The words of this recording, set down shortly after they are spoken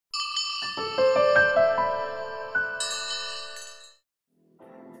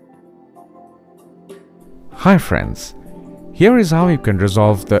Hi friends, here is how you can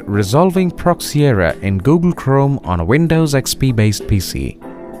resolve the resolving proxy error in Google Chrome on a Windows XP based PC.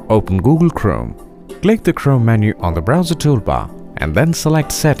 Open Google Chrome. Click the Chrome menu on the browser toolbar and then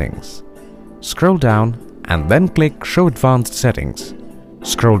select Settings. Scroll down and then click Show Advanced Settings.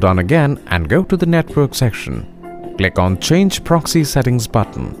 Scroll down again and go to the Network section. Click on Change Proxy Settings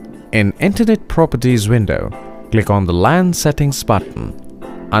button. In Internet Properties window, click on the LAN Settings button.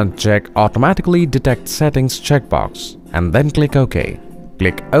 Uncheck Automatically Detect Settings checkbox and then click OK.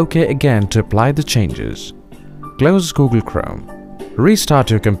 Click OK again to apply the changes. Close Google Chrome. Restart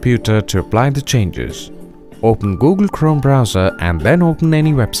your computer to apply the changes. Open Google Chrome browser and then open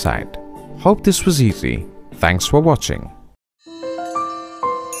any website. Hope this was easy. Thanks for watching.